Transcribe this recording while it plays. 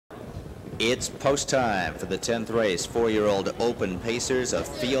It's post time for the 10th race. 4-year-old open pacers, a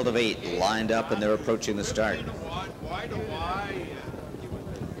field of 8 lined up, and they're approaching the start.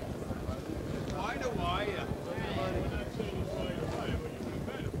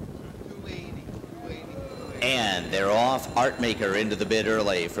 And they're off. Artmaker into the bid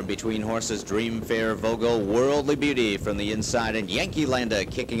early. From between horses, Dream Fair, Vogel, Worldly Beauty from the inside, and Yankee Landa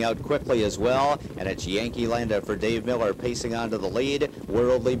kicking out quickly as well. And it's Yankee Landa for Dave Miller pacing onto the lead.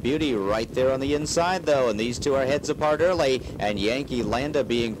 Worldly Beauty right there on the inside, though, and these two are heads apart early. And Yankee Landa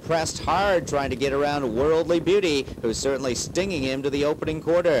being pressed hard, trying to get around Worldly Beauty, who's certainly stinging him to the opening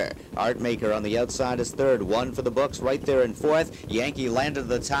quarter. Artmaker on the outside is third. One for the books right there in fourth. Yankee Landa to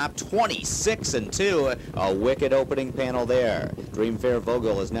the top, 26-2. A wicked opening panel there. Dream Fair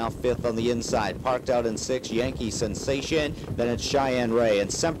Vogel is now fifth on the inside. Parked out in sixth, Yankee Sensation. Then it's Cheyenne Ray,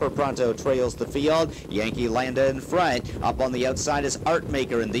 and Semper Pronto trails the field. Yankee Landa in front. Up on the outside is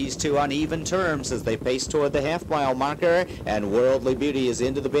Artmaker, and these two on even terms as they pace toward the half-mile marker. And Worldly Beauty is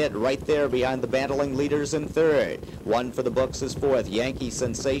into the bit right there behind the battling leaders in third. One for the books is fourth. Yankee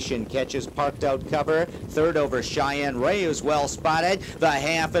Sensation catches parked out cover. Third over Cheyenne Ray, who's well spotted. The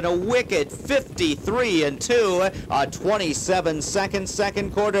half and a wicked 53-2, a 27-second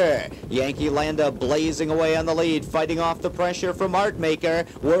second quarter. Yankee Landa blazing away on the lead, fighting off the pressure from Artmaker.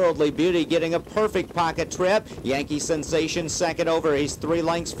 Worldly Beauty getting a perfect pocket trip. Yankee Sensation second over. He's 3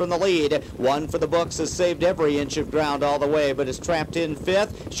 lengths from the lead. One for the books has saved every inch of ground all the way, but is trapped in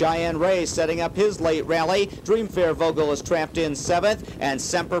fifth. Cheyenne Ray setting up his late rally. Dream Fair Vogel is trapped in seventh, and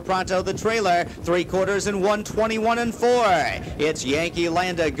Semper Pronto the trailer, 3 quarters and 1:21.4. It's Yankee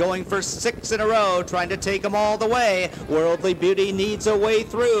Landa going for 6 in a row, trying to take them all the way. Worldly Beauty needs a way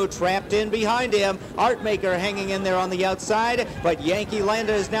through, trapped in behind him. Artmaker hanging in there on the outside, but Yankee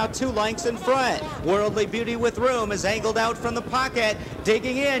Landa is now 2 lengths in front. Worldly Beauty with room is angled out from the pocket,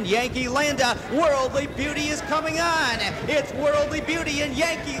 digging in. Yankee Landa, Worldly Beauty is coming on. It's Worldly Beauty and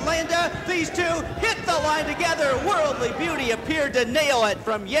Yankee Landa. These two hit the line together. Worldly Beauty appeared to nail it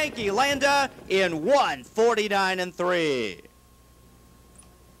from Yankee Landa in 1:49.3.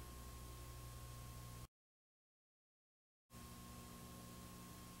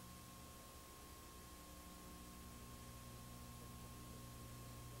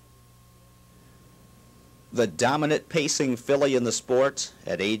 The dominant pacing filly in the sport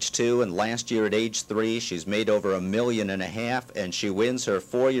at age 2, and last year at age 3, she's made over $1.5 million, and she wins her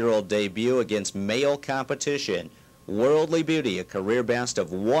 4-year-old debut against male competition. Worldly Beauty, a career best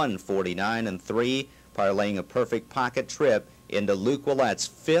of 1:49.3, parlaying a perfect pocket trip into Luke Ouellette's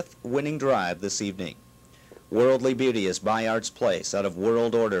 5th winning drive this evening. Worldly Beauty is Bayard's Place out of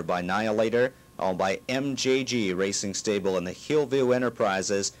World Order by Annihilator, owned by MJG Racing Stable and the Hillview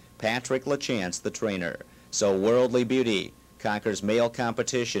Enterprises, Patrick LaChance, the trainer. So Worldly Beauty conquers male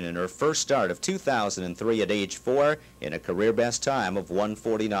competition in her first start of 2003 at age 4 in a career best time of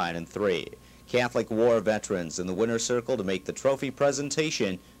 1:49.3. Catholic War veterans in the winner's circle to make the trophy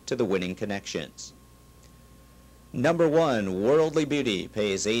presentation to the winning connections. Number 1, Worldly Beauty,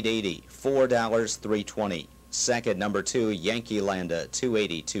 pays $8.80, $4, $3.20. Second, number 2, Yankee Landa,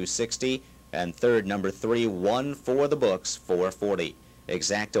 $2.80, $2.60. And third, number 3, One for the Books, $4.40.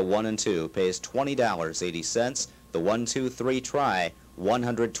 Exacta 1 and 2 pays $20.80. The 1, 2, 3 try,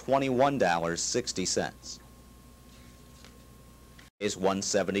 $121.60. Is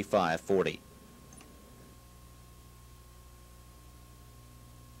 $175.40.